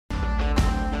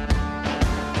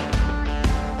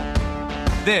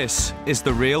This is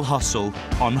the real hustle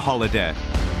on holiday.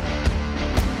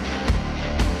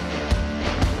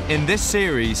 In this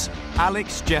series,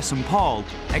 Alex, Jess and Paul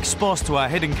expose to our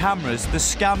hidden cameras the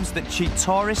scams that cheat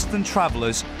tourists and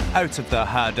travellers out of their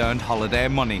hard-earned holiday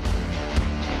money.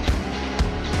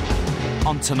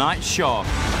 On tonight's show,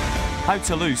 how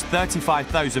to lose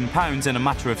 £35,000 in a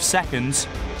matter of seconds.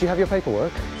 Do you have your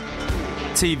paperwork?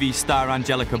 TV star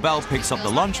Angelica Bell picks up the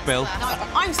lunch bill.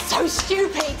 I'm so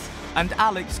stupid! And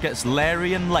Alex gets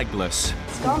leery and legless.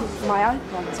 It's gone. My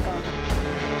iPhone's gone.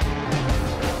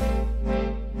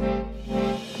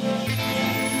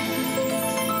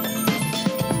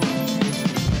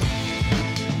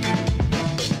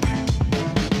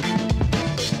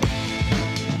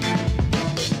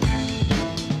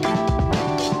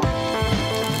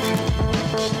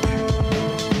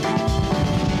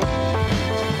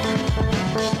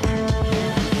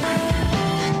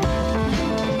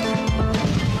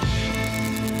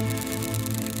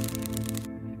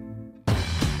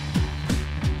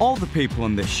 All the people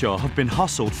on this show have been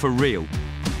hustled for real,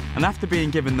 and after being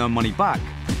given their money back,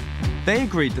 they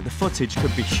agreed that the footage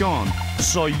could be shown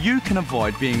so you can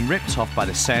avoid being ripped off by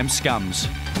the same scams.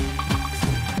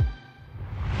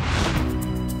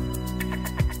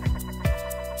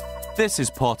 This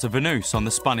is Porto Venus on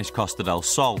the Spanish Costa del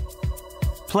Sol,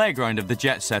 playground of the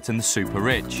jet set and the super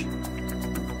rich.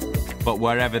 But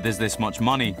wherever there's this much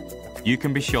money, you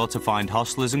can be sure to find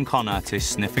hustlers and con artists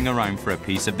sniffing around for a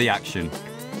piece of the action.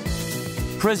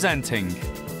 Presenting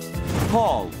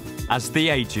Paul as the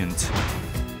agent,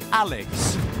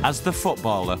 Alex as the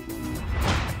footballer,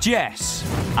 Jess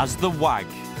as the wag,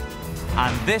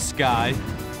 and this guy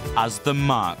as the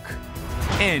mark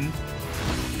in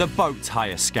the boat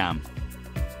hire scam.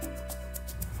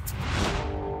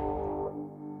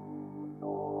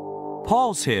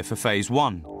 Paul's here for phase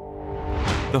one,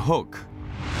 the hook.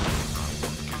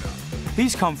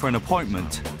 He's come for an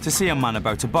appointment to see a man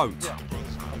about a boat.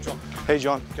 Hey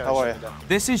John, how are you?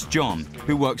 This is John,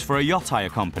 who works for a yacht hire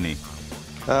company.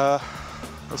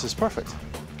 This is perfect.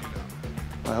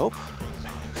 I hope.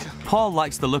 Paul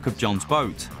likes the look of John's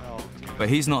boat, but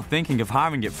he's not thinking of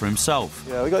hiring it for himself.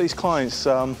 Yeah, we got these clients.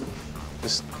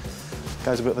 This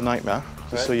guy's a bit of a nightmare,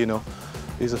 just so you know.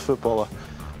 He's a footballer.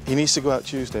 He needs to go out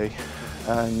Tuesday,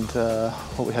 and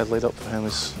what we had laid up for him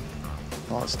is,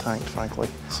 well, it's tanked, frankly.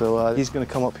 So he's going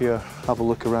to come up here, have a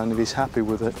look around. If he's happy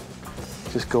with it,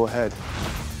 just go ahead.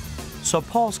 So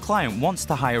Paul's client wants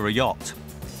to hire a yacht,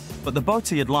 but the boat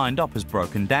he had lined up has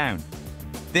broken down.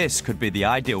 This could be the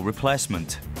ideal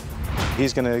replacement.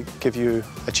 He's going to give you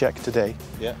a check today.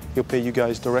 Yeah. He'll pay you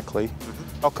guys directly.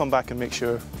 I'll come back and make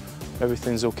sure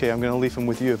everything's okay. I'm going to leave him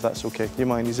with you if that's okay. You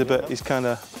mind? He's kind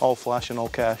of all flash and all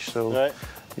cash, so,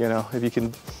 you know, if you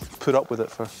can put up with it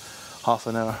for half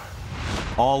an hour.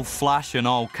 All flash and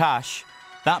all cash,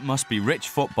 that must be rich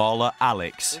footballer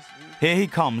Alex. Here he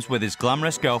comes with his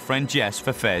glamorous girlfriend Jess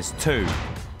for phase two,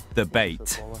 the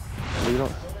bait.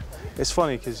 It's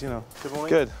funny because, you know, Good morning.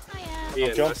 Good.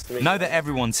 Ian, nice to meet you. Now that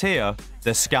everyone's here,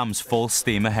 the scam's full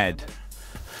steam ahead.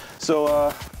 So,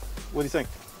 what do you think?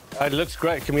 It looks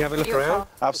great. Can we have a look around?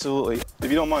 Absolutely. If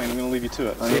you don't mind, I'm going to leave you to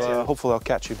it. And, hopefully I'll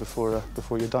catch you before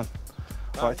you're done.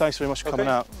 All right, thanks very much for coming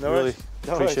out. No really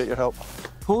worries. appreciate your help.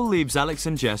 Paul leaves Alex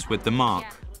and Jess with the mark.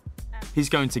 He's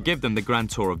going to give them the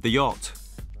grand tour of the yacht.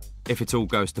 If it all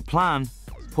goes to plan,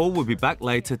 Paul will be back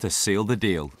later to seal the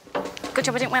deal. Good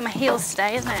job I didn't wear my heels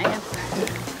today, isn't it, Ian?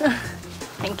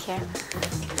 Thank you.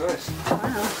 Nice.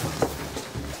 Wow.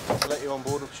 I'll let you on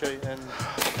board, I'll show you then.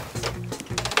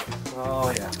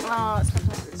 Oh, yeah. Oh, it's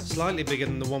lovely. It's slightly bigger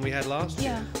than the one we had last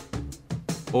year.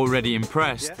 Already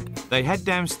impressed, they head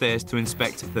downstairs to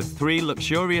inspect the 3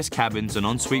 luxurious cabins and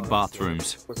ensuite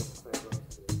bathrooms.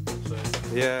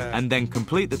 Yeah. And then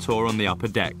complete the tour on the upper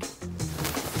deck.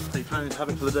 Are you planning to have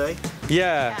it for the day?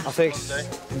 Yeah, I think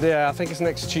it's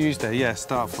next Tuesday. Yeah,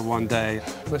 start for one day.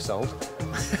 We're sold.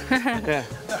 Yeah.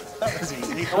 That was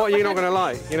easy. What are you not going to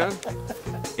like, you know?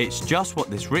 It's just what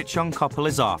this rich young couple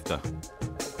is after.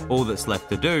 All that's left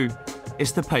to do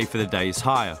is to pay for the day's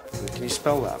hire. Can you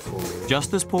spell that for me?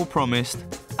 Just as Paul promised,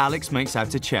 Alex makes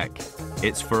out a cheque.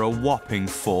 It's for a whopping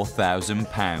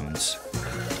 £4,000.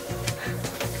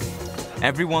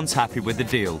 Everyone's happy with the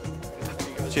deal,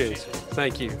 Cheers.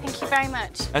 Thank you. Thank you very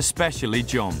much. especially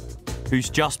John, who's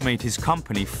just made his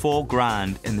company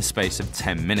 £4,000 in the space of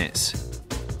 10 minutes.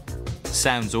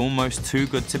 Sounds almost too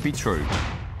good to be true.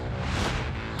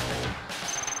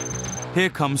 Here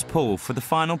comes Paul for the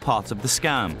final part of the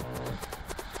scam.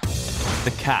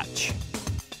 The catch.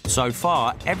 So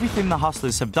far, everything the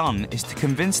hustlers have done is to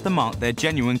convince the mark they're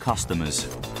genuine customers,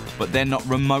 but they're not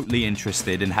remotely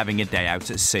interested in having a day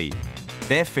out at sea.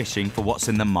 They're fishing for what's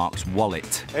in the Mark's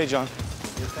wallet. Hey, John.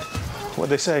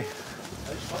 What'd they say?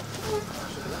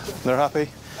 They're happy?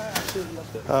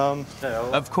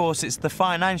 Of course, it's the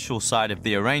financial side of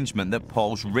the arrangement that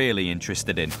Paul's really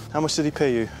interested in. How much did he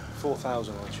pay you?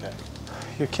 4,000 on check.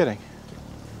 You're kidding.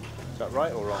 Is that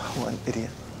right or wrong? What an idiot.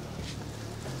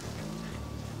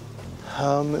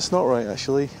 It's not right,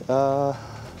 actually.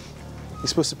 He's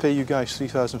supposed to pay you guys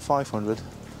 3,500.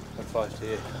 And 5 to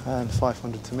you. And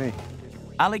 500 to me.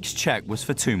 Alex's cheque was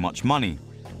for too much money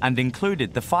and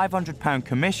included the £500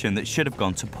 commission that should have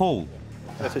gone to Paul.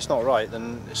 If it's not right,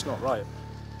 then it's not right.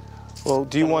 Well,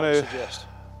 do you want to... Suggest.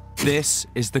 This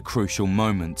is the crucial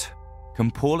moment. Can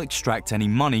Paul extract any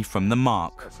money from the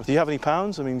Mark? Do you have any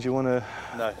pounds? I mean, do you want to...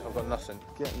 No, I've got nothing.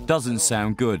 Doesn't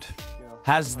sound good.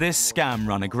 Has this scam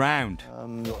run aground?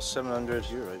 I've got 700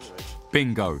 euros.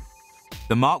 Bingo.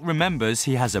 The Mark remembers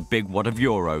he has a big wad of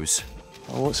euros.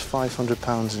 Oh, what's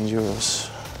 £500 in euros?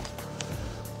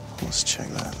 Let's check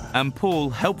that. And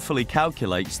Paul helpfully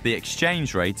calculates the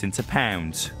exchange rate into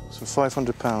pounds. So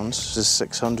 £500 is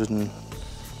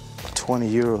 620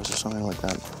 euros or something like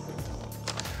that.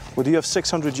 Well, do you have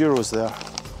 600 euros there?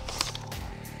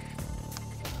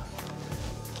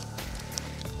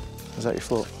 Is that your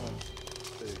float?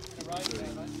 1, 2, 3,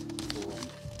 4,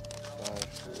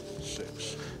 5,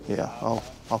 6. Yeah, I'll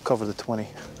cover the 20.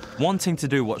 Wanting to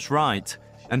do what's right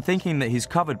and thinking that he's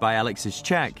covered by Alex's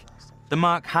cheque, the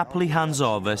Mark happily hands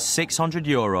over 600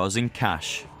 euros in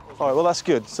cash. All right, well, that's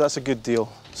good. So that's a good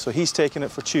deal. So he's taking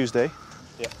it for Tuesday.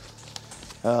 Yeah.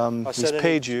 He's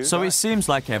paid you. So it seems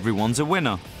like everyone's a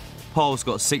winner. Paul's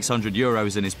got 600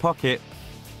 euros in his pocket,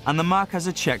 and the Mark has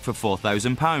a cheque for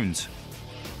 £4,000.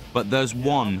 But there's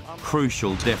one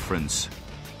crucial difference.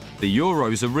 The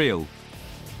euros are real.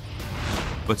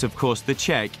 But of course the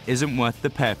cheque isn't worth the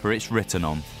paper it's written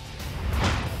on.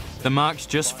 The Mark's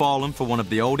just fallen for one of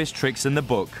the oldest tricks in the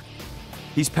book.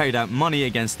 He's paid out money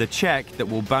against a cheque that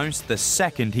will bounce the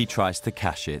second he tries to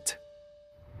cash it.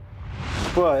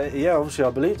 Well, yeah, obviously I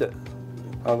believed it.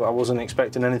 I wasn't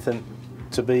expecting anything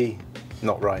to be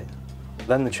not right.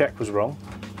 Then the cheque was wrong.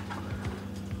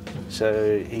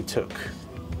 So he took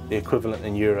the equivalent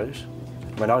in euros.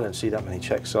 I mean, I don't see that many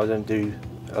cheques, so I don't do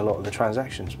a lot of the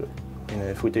transactions, but you know,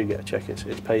 if we do get a cheque, it's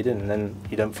paid in, and then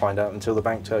you don't find out until the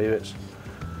bank tell you it's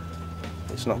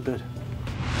not good.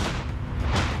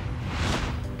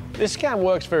 This scam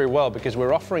works very well because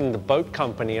we're offering the boat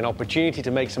company an opportunity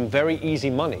to make some very easy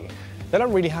money. They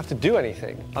don't really have to do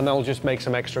anything, and they'll just make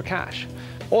some extra cash.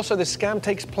 Also, this scam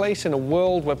takes place in a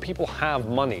world where people have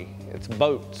money. It's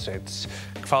boats, it's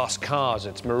fast cars,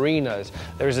 it's marinas.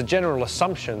 There is a general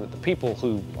assumption that the people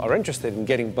who are interested in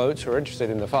getting boats, who are interested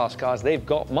in the fast cars, they've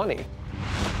got money.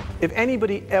 If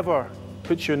anybody ever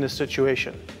puts you in this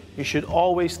situation, you should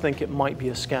always think it might be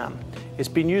a scam. It's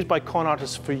been used by con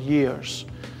artists for years.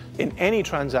 In any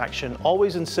transaction,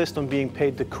 always insist on being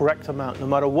paid the correct amount, no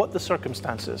matter what the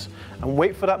circumstances, and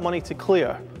wait for that money to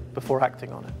clear before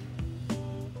acting on it.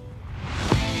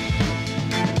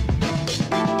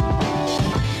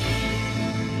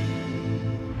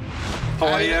 How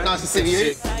are you? Nice to see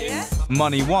you.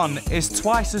 Money won is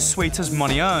twice as sweet as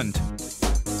money earned.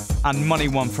 And money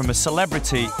won from a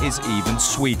celebrity is even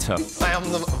sweeter. I am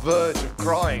on the verge of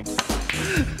crying.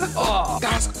 Oh,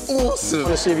 that's awesome.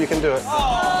 Let's see if you can do it.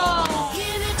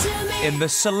 In the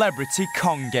Celebrity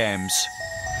Con Games.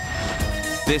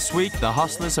 This week, the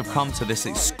hustlers have come to this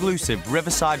exclusive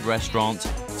riverside restaurant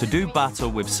to do battle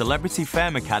with Celebrity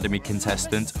Fame Academy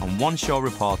contestant and one-show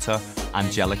reporter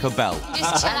Angelica Bell.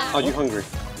 Just chill out. Are you hungry?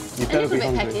 You A better little be bit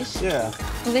hungry. peckish. Yeah.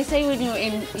 Well, they say when you're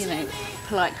in, you know,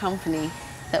 polite company,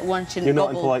 that one shouldn't You're not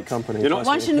in gobble. polite company. You're not?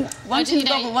 One shouldn't you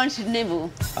gobble, don't- one should nibble.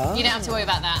 You don't have to worry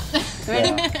about that.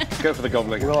 Go for the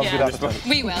gobbling. You're all good appetite.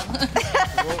 We will.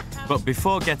 But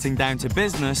before getting down to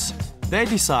business, they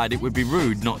decide it would be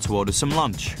rude not to order some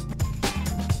lunch.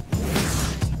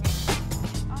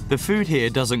 The food here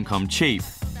doesn't come cheap,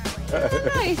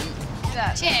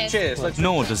 Cheers. Cheers.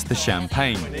 nor does the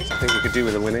champagne. I think we could do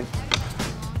with a winning.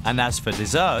 And as for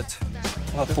dessert,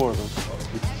 I'll have 4 of them.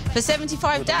 For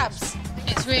 75 dabs.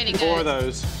 It's really good. 4 of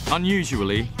those.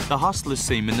 unusually, the hustlers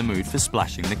seem in the mood for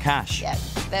splashing the cash. Yeah,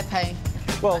 they're paying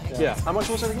Well, yeah. How much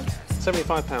was it again?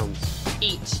 £75.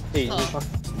 each. Each. Oh.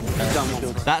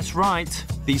 That's right,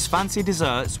 these fancy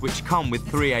desserts, which come with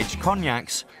 3H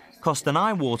cognacs, cost an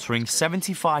eye-watering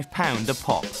 £75 a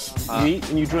pop. You eat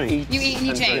and you drink. You eat and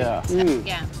you drink. Yeah.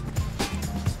 Yeah.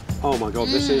 Oh my God,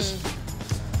 this is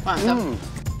Right, so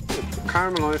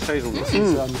caramelised hazelnut.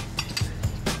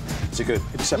 It's a good,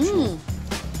 exceptional.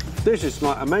 This is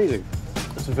like amazing.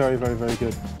 It's very, very, very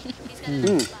good.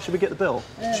 Should we get the bill?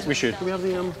 We should. Do we have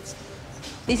the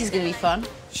This is going to be fun.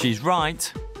 She's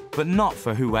right, but not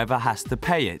for whoever has to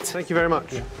pay it. Thank you very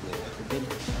much.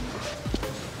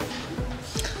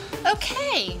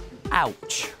 Okay.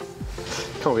 Ouch.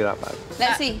 Can't be that bad.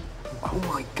 Let's see. Oh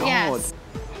my God. Yes.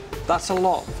 That's a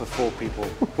lot for 4 people.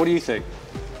 What do you think?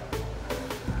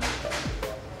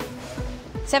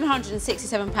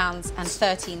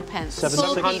 £767.13. pence.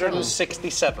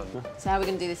 767. So how are we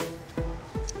going to do this?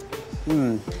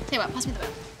 Tell you what, pass me the bill.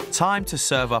 Time to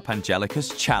serve up Angelica's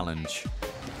challenge.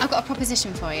 I've got a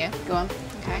proposition for you. Go on.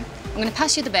 Okay. I'm going to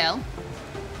pass you the bill.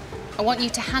 I want you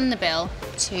to hand the bill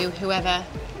to whoever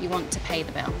you want to pay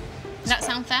the bill. Does that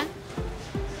sound fair?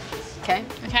 Okay.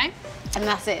 Okay. And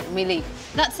that's it, and we leave.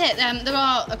 That's it. There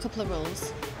are a couple of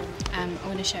rules I'm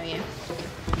going to show you.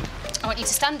 I want you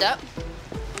to stand up.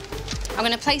 I'm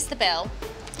going to place the bill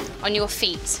on your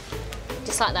feet,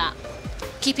 just like that.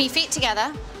 Keeping your feet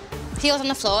together, heels on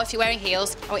the floor if you're wearing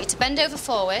heels. I want you to bend over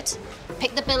forward,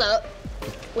 pick the bill up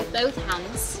with both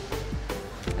hands,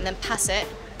 and then pass it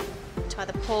to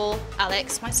either Paul,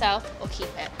 Alex, myself, or keep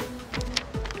it.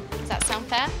 Does that sound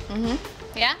fair? Mm-hmm.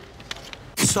 Yeah?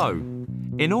 So,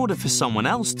 in order for someone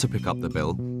else to pick up the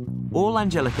bill, all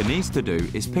Angelica needs to do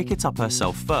is pick it up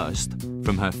herself first,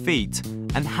 from her feet,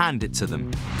 and hand it to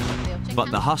them. But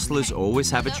the hustlers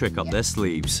always have a trick up their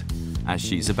sleeves, as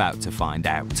she's about to find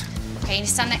out. Okay, you need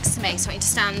to stand next to me, so I want you to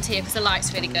stand here because the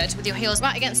light's really good, with your heels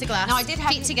right against the glass. No, I did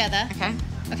have feet together. Okay.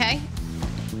 Okay?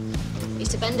 You need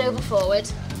to bend over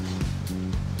forward.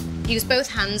 Use both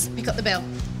hands, pick up the bill.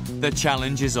 The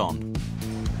challenge is on.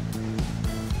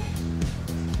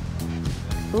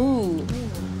 Ooh.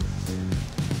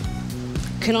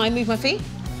 Can I move my feet?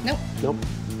 Nope. Nope.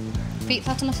 Feet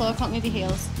flat on the floor, can't move your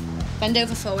heels. Bend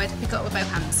over forward, pick it up with both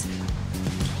hands.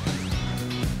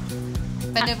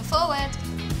 Bend over forward.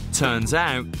 Turns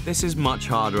out, this is much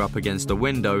harder up against a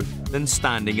window than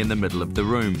standing in the middle of the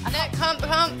room. I can't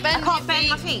bend I can't bend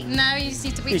my feet. No, you just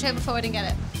need to reach over forward and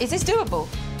get it. Is this doable?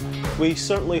 We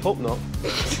certainly hope not.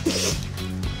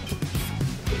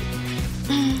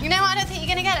 You know what? I don't think you're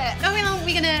gonna get it. Oh,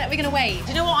 we're gonna wait. Do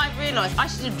you know what I've realised? I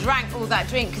should have drank all that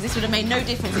drink because this would have made no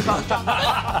difference if I was drunk.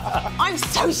 I'm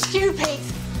so stupid.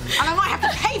 And I might have to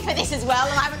pay for this as well,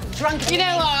 and I haven't drunk it. You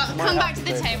know what? Come back to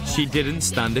the table. She didn't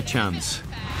stand a chance.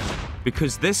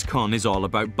 Because this con is all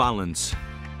about balance.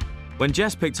 When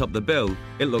Jess picked up the bill,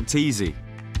 it looked easy.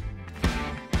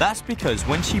 That's because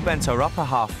when she bent her upper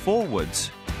half forwards,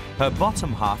 her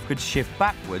bottom half could shift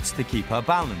backwards to keep her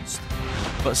balanced.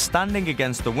 But standing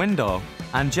against the window,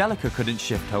 Angelica couldn't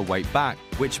shift her weight back,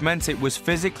 which meant it was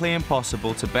physically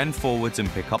impossible to bend forwards and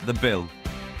pick up the bill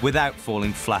without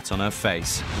falling flat on her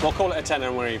face. We'll call it a tenner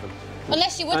and we're even.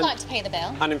 Unless you would like to pay the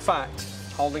bill. And in fact,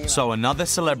 holding it So another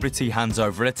celebrity hands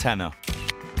over a tenner.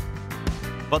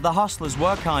 But the hustlers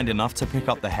were kind enough to pick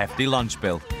up the hefty lunch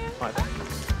bill. Right.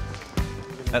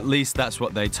 At least that's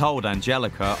what they told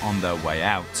Angelica on their way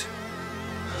out.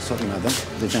 Sorry, madam.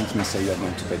 The gentleman said you are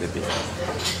going to pay the bill.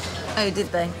 Oh,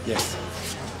 did they? Yes.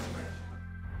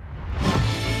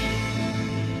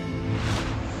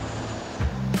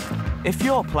 If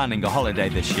you're planning a holiday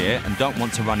this year and don't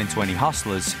want to run into any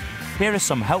hustlers, here are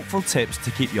some helpful tips to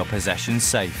keep your possessions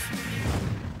safe.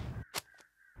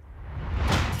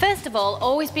 First of all,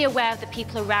 always be aware of the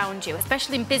people around you,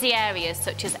 especially in busy areas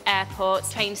such as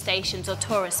airports, train stations or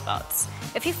tourist spots.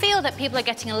 If you feel that people are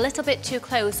getting a little bit too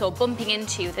close or bumping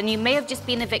into you, then you may have just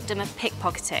been a victim of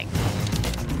pickpocketing.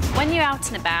 When you're out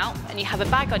and about and you have a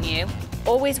bag on you,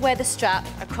 always wear the strap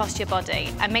across your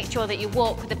body and make sure that you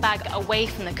walk with the bag away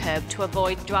from the curb to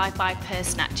avoid drive-by purse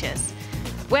snatchers.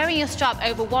 Wearing your strap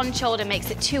over one shoulder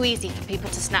makes it too easy for people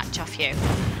to snatch off you.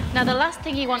 Now, the last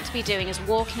thing you want to be doing is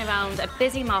walking around a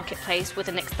busy marketplace with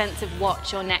an expensive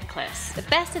watch or necklace. The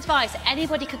best advice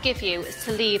anybody could give you is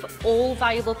to leave all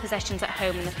valuable possessions at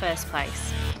home in the first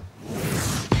place.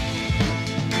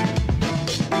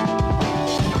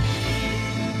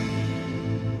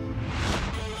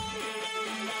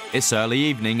 It's early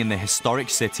evening in the historic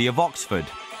city of Oxford.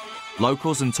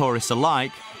 Locals and tourists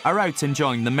alike are out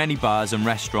enjoying the many bars and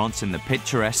restaurants in the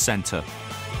picturesque centre.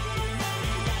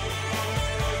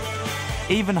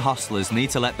 Even hustlers need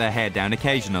to let their hair down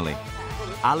occasionally.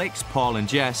 Alex, Paul and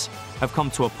Jess have come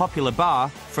to a popular bar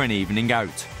for an evening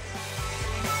out.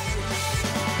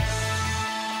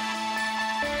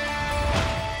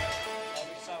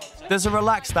 There's a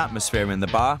relaxed atmosphere in the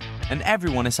bar and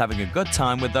everyone is having a good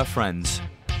time with their friends.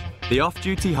 The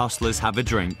off-duty hustlers have a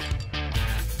drink.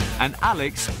 And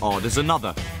Alex orders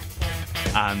another.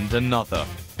 And another.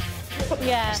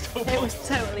 Yeah, it was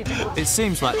totally different. It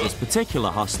seems like this particular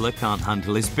hustler can't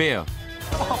handle his beer.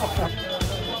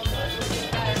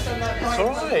 all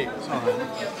right.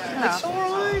 It's all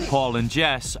right. Paul and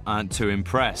Jess aren't too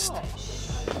impressed.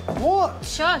 What?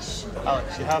 Shush.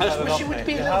 Alex, you have I just wish you would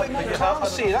be a little bit more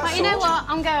classy, that's Right, you know what?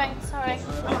 I'm going. Sorry.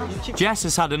 Jess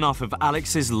has had enough of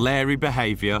Alex's leery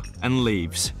behaviour and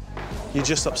leaves. You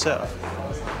just upset her.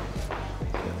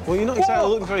 Well, you're not exactly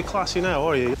looking very classy now,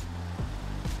 are you?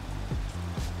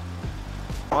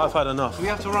 I've had enough. We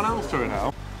have to run after her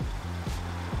now.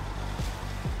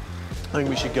 I think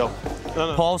we should go.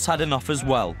 No. Paul's had enough as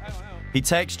well. He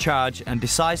takes charge and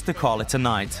decides to call it a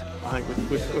night. I think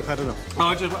we've had enough.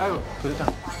 Oh, Put it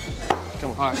down.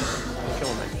 Come on. All right. Come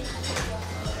on,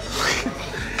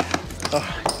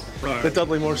 mate. The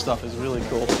Dudley Moore stuff is really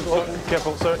cool. Oh,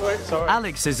 careful, sorry.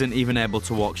 Alex isn't even able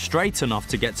to walk straight enough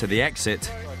to get to the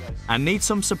exit and needs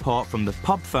some support from the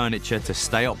pub furniture to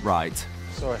stay upright.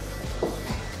 Sorry.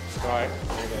 All right.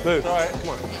 Move. All right, come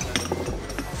on.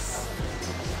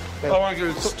 I want to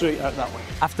go straight out that way.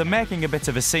 After making a bit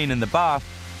of a scene in the bar,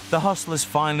 the hustlers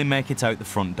finally make it out the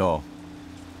front door.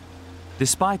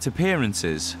 Despite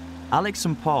appearances, Alex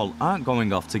and Paul aren't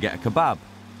going off to get a kebab.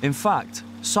 In fact,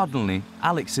 suddenly,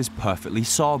 Alex is perfectly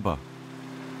sober.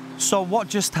 So what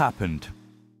just happened?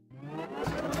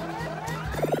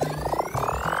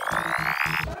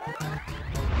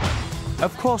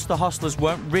 Of course, the hustlers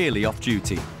weren't really off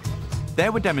duty. They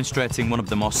were demonstrating one of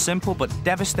the most simple but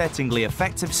devastatingly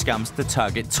effective scams to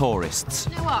target tourists.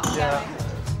 You know what? Yeah.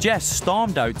 Jess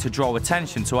stormed out to draw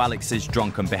attention to Alex's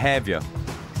drunken behaviour.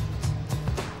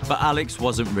 But Alex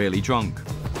wasn't really drunk.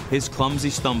 His clumsy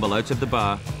stumble out of the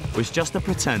bar was just a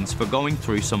pretense for going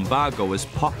through some bargoers'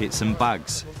 pockets and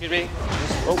bags. Excuse me.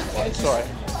 Oh, sorry.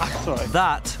 Sorry.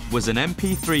 That was an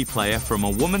MP3 player from a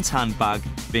woman's handbag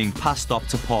being passed up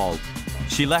to Paul.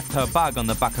 She left her bag on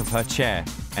the back of her chair,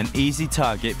 an easy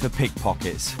target for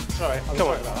pickpockets. Sorry, come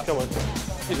on.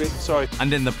 Excuse me, sorry.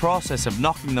 And in the process of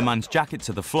knocking the man's jacket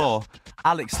to the floor,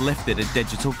 Alex lifted a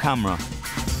digital camera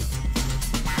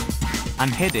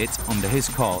and hid it under his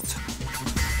coat.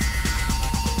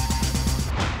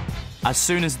 As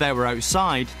soon as they were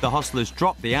outside, the hustlers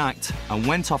dropped the act and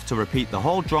went off to repeat the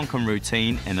whole drunken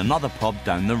routine in another pub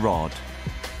down the road.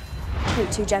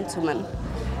 Two gentlemen,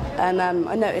 and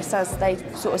I noticed as they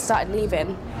sort of started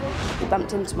leaving, he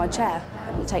bumped into my chair.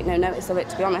 I didn't take no notice of it,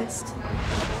 to be honest.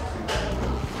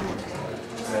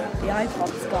 The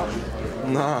iPod's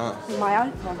gone. Nah. My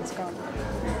iPod's gone.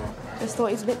 Just thought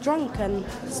he was a bit drunk and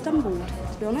stumbled,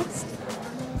 to be honest.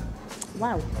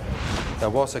 Wow.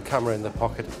 There was a camera in the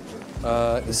pocket.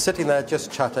 Sitting there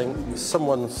just chatting,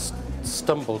 someone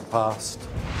stumbled past,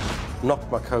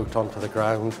 knocked my coat onto the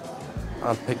ground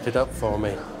and picked it up for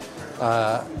me.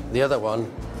 The other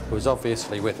one, who was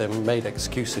obviously with him, made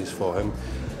excuses for him,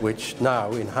 which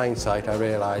now, in hindsight, I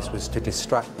realise was to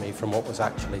distract me from what was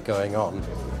actually going on.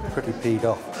 Pretty peed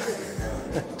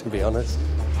off, to be honest.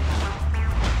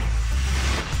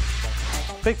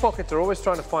 Pickpockets are always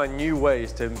trying to find new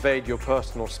ways to invade your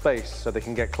personal space so they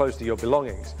can get close to your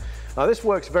belongings. Now, this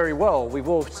works very well. We've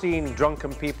all seen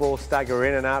drunken people stagger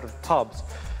in and out of pubs.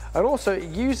 And also, it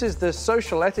uses the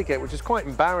social etiquette, which is quite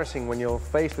embarrassing when you're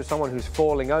faced with someone who's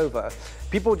falling over.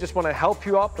 People just want to help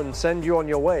you up and send you on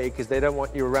your way because they don't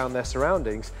want you around their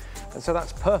surroundings. And so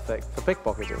that's perfect for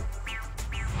pickpocketing.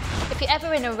 If you're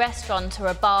ever in a restaurant or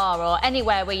a bar or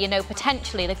anywhere where you know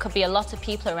potentially there could be a lot of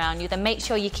people around you, then make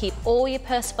sure you keep all your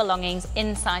personal belongings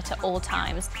in sight at all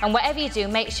times. And whatever you do,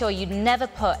 make sure you never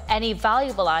put any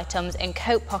valuable items in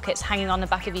coat pockets hanging on the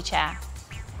back of your chair.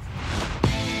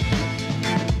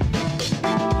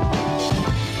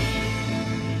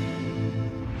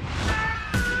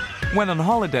 When on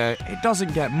holiday, it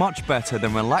doesn't get much better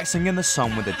than relaxing in the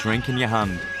sun with a drink in your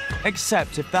hand.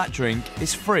 Except if that drink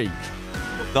is free.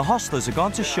 The hustlers are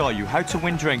going to show you how to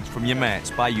win drinks from your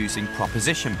mates by using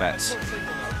proposition bets.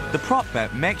 The prop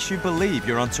bet makes you believe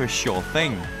you're onto a sure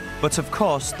thing. But of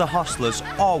course, the hustlers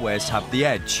always have the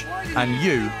edge, and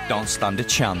you don't stand a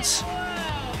chance.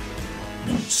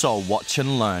 So watch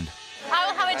and learn. I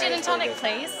will have a gin and tonic,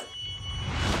 please.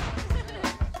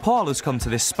 Paul has come to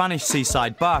this Spanish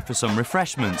seaside bar for some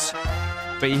refreshments,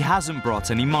 but he hasn't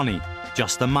brought any money,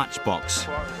 just a matchbox.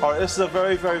 All right, this is a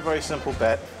very, very, very simple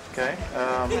bet. Okay,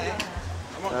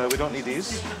 we don't need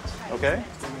these, okay?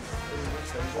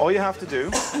 All you have to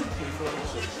do,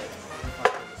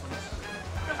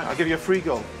 I'll give you a free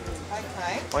go.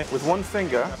 Okay. Right, with one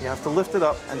finger, you have to lift it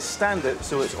up and stand it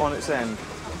so it's on its end,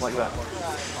 like that.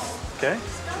 Okay?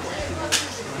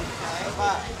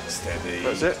 Steady.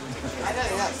 That's it.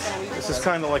 This is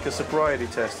kind of like a sobriety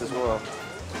test as well.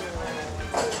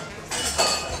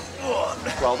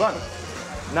 Well done.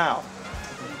 Now,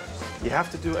 you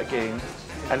have to do it again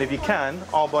And if you can,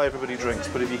 I'll buy everybody drinks.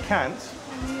 But if you can't,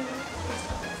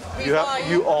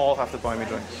 you all have to buy me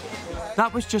drinks.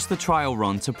 That was just a trial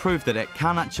run to prove that it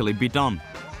can actually be done.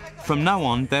 From now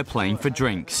on, they're playing for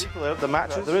drinks. The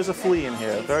mattress, there is a flea in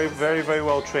here, very, very, very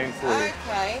well trained flea.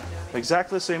 Okay.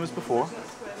 Exactly the same as before.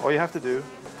 All you have to do,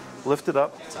 lift it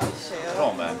up.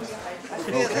 Come on, man.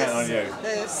 We'll count on you.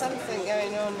 There's something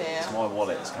going on here. It's my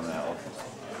wallet it's coming out of.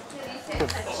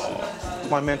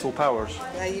 My mental powers.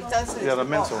 Yeah, you've done something. Yeah, the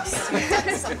mental. You've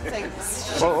done something.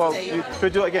 Well,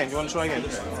 could you do it again? You want to try again?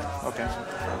 Okay.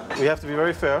 We have to be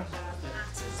very fair.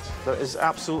 There is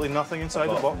absolutely nothing inside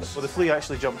the box. Well, the flea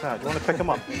actually jumped out. You want to pick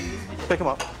him up? Pick him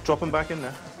up. Drop him back in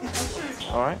there.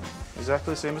 All right.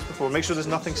 Exactly the same as before. Make sure there's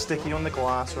nothing sticky on the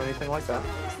glass or anything like that.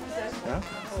 Yeah?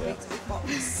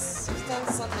 He's done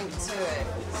something to it.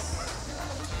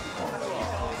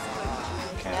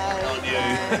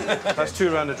 That's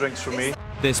 2 rounds of drinks for me.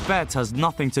 This bet has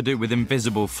nothing to do with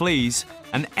invisible fleas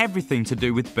and everything to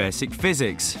do with basic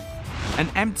physics. An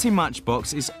empty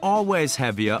matchbox is always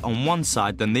heavier on one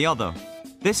side than the other.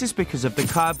 This is because of the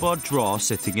cardboard drawer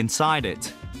sitting inside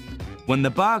it. When the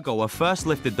bar-goer first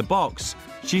lifted the box,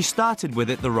 she started with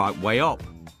it the right way up,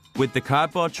 with the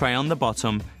cardboard tray on the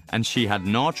bottom, and she had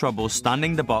no trouble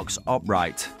standing the box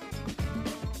upright.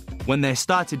 When they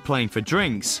started playing for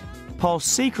drinks, Paul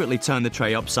secretly turned the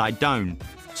tray upside down,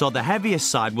 so the heaviest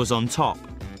side was on top.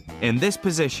 In this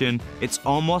position, it's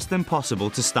almost impossible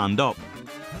to stand up.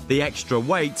 The extra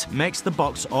weight makes the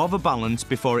box overbalance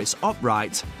before it's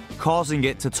upright, causing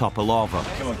it to topple over.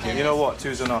 Come on, Kim. You know what?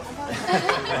 2's enough.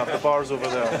 2's enough. The bar's over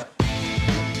there.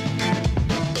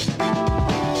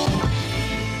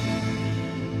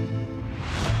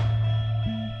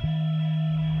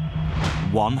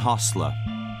 One hostler,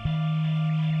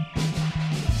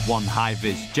 one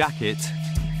high-vis jacket,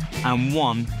 and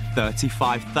one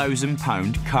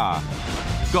 £35,000 car.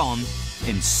 Gone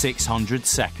in 600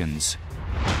 seconds.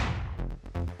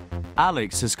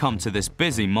 Alex has come to this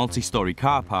busy multi-storey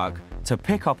car park to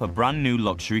pick up a brand new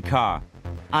luxury car.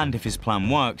 And if his plan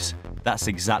works, that's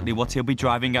exactly what he'll be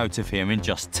driving out of here in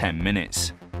just 10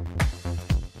 minutes.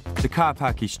 The car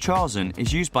park he's chosen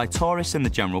is used by tourists and the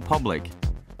general public,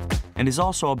 and is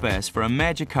also a base for a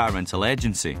major car rental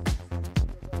agency.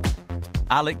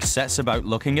 Alex sets about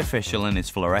looking official in his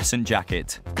fluorescent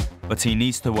jacket, but he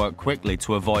needs to work quickly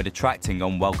to avoid attracting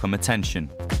unwelcome attention.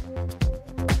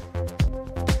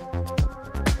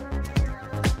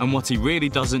 And what he really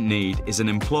doesn't need is an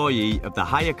employee of the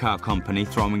hire car company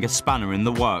throwing a spanner in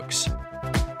the works.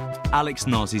 Alex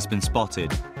knows he's been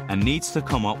spotted and needs to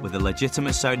come up with a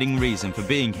legitimate sounding reason for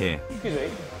being here. Excuse me,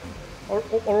 are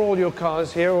all your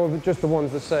cars here or just the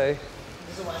ones that say?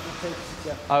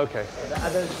 Okay.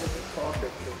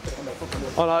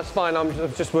 Oh, no, that's fine. I'm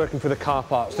just working for the car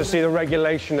parks to see the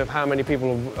regulation of how many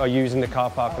people are using the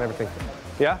car park and everything.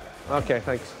 Yeah? Okay,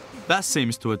 thanks. That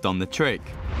seems to have done the trick.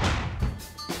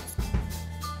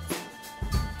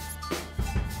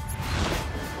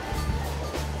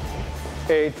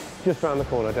 It's just round the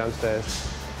corner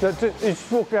downstairs. No, just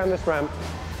walk down this ramp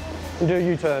and do a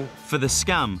U-turn. For the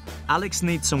scam, Alex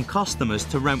needs some customers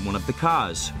to rent one of the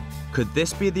cars. Could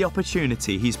this be the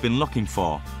opportunity he's been looking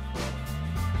for?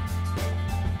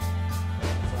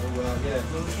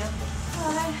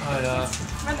 Hi.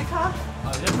 Rent the car?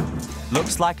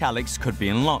 Looks like Alex could be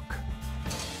in luck.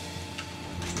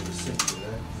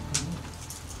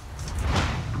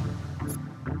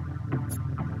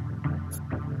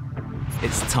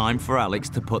 It's time for Alex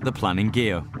to put the plan in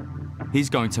gear. He's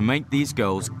going to make these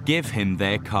girls give him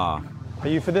their car. Are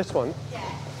you for this one? Yeah.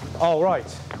 Oh, right.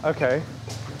 OK.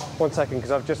 1 second, because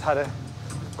I've just had a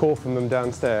call from them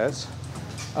downstairs.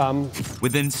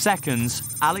 Within seconds,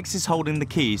 Alex is holding the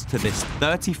keys to this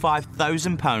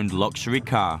 £35,000 luxury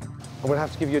car. I'm going to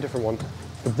have to give you a different one.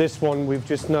 But this one, we've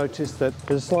just noticed that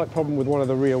there's a slight problem with one of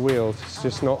the rear wheels. It's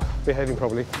just not behaving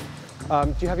properly.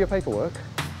 Do you have your paperwork?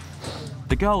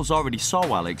 The girls already saw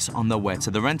Alex on their way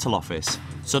to the rental office,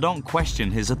 so don't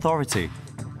question his authority.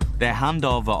 They hand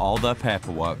over all their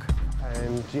paperwork.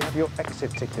 And do you have your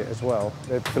exit ticket as well?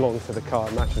 It belongs to the car,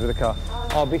 it matches with the car.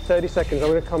 I'll be 30 seconds, I'm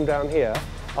going to come down here.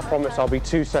 I promise I'll be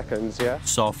 2 seconds, yeah?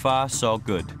 So far, so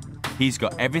good. He's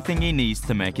got everything he needs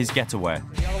to make his getaway.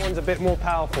 The other one's a bit more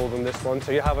powerful than this one,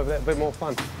 so you have a bit more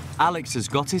fun. Alex has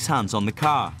got his hands on the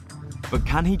car, but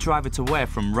can he drive it away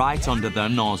from right under their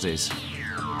noses?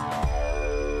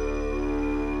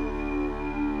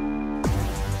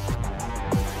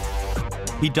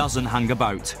 He doesn't hang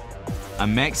about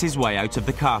and makes his way out of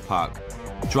the car park,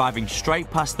 driving straight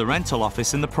past the rental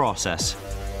office in the process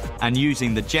and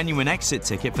using the genuine exit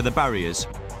ticket for the barriers,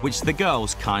 which the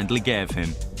girls kindly gave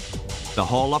him. The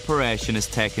whole operation has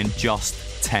taken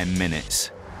just 10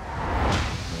 minutes.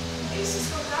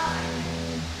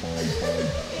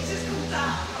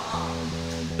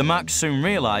 The Macs soon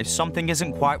realise something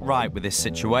isn't quite right with this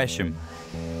situation.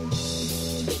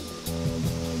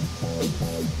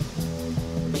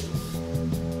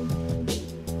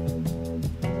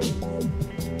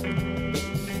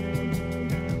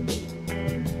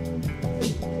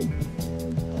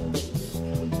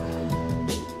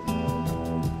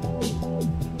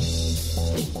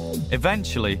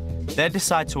 Eventually, they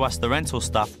decide to ask the rental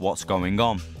staff what's going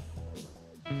on.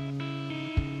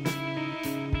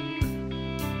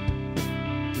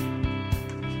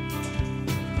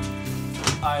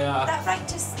 That Frank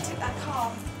just took that car.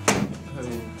 Who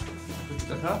took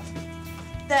that car?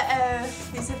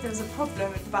 They said there was a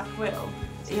problem with the back wheel.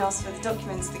 He asked for the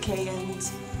documents, the key and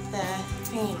the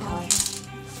thingy card.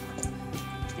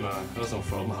 No, that's not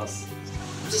from us.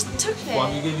 Just took it.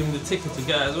 Why, you gave him the ticket to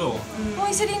get as well? Well,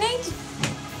 he said he needed...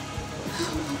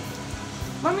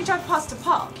 When we drove past the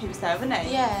park, he was there, wasn't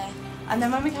he? Yeah. And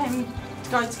then when we came to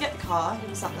go to get the car, he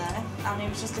was up there and he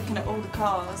was just looking at all the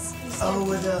cars.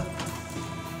 Oh,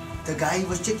 the guy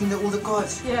was checking all the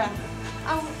cars? Yeah.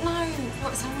 Oh, no.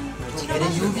 What's happening? Do you know And a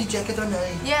what UV jacket on,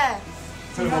 eh? Yeah.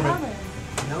 Do you know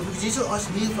what No, because he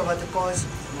asked me about the cars.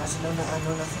 And I said, no, I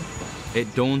know nothing.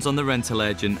 It dawns on the rental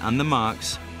agent and the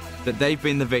Marks that they've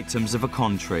been the victims of a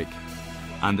con trick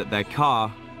and that their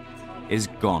car is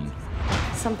gone.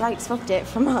 Some bloke swapped it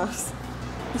from us.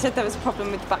 He said there was a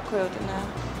problem with the back wheel, didn't there?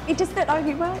 He just looked like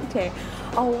he worked here.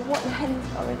 Oh, what the hell is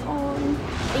going on?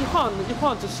 You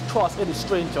can't just trust any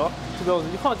stranger, to be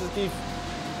honest. You can't just give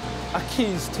a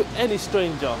keys to any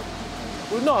stranger.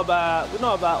 We know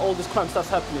about all this crime that's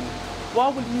happening. Why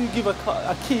would you give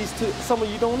a keys to someone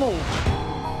you don't know?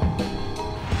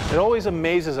 It always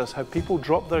amazes us how people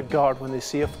drop their guard when they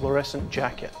see a fluorescent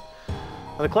jacket.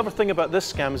 And the clever thing about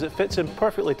this scam is it fits in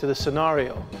perfectly to the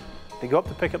scenario. They go up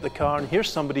to pick up the car and here's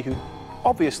somebody who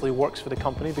obviously works for the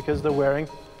company because they're wearing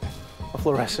a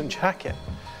fluorescent jacket.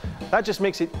 That just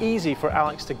makes it easy for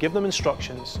Alex to give them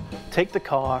instructions, take the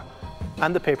car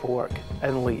and the paperwork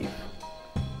and leave.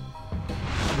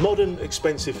 Modern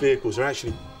expensive vehicles are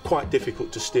actually quite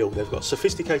difficult to steal. They've got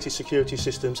sophisticated security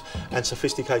systems and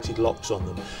sophisticated locks on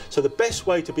them. So the best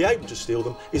way to be able to steal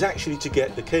them is actually to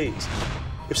get the keys.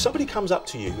 If somebody comes up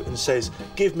to you and says,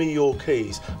 give me your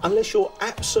keys, unless you're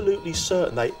absolutely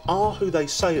certain they are who they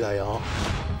say they are,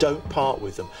 don't part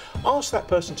with them. Ask that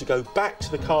person to go back to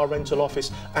the car rental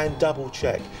office and double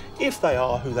check. If they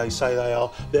are who they say they are,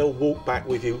 they'll walk back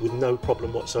with you with no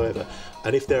problem whatsoever.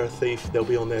 And if they're a thief, they'll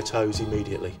be on their toes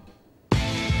immediately.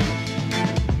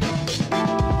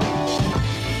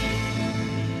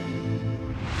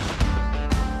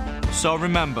 So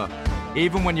remember,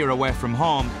 even when you're away from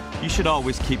home, you should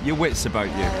always keep your wits about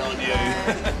you.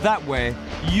 That way,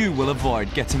 you will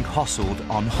avoid getting hustled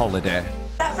on holiday.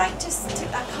 That Frank just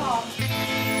took that car.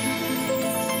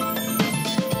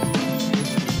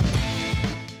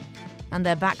 And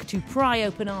they're back to pry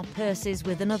open our purses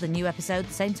with another new episode,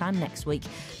 same time next week.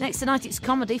 Next tonight, it's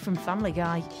comedy from Family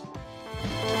Guy.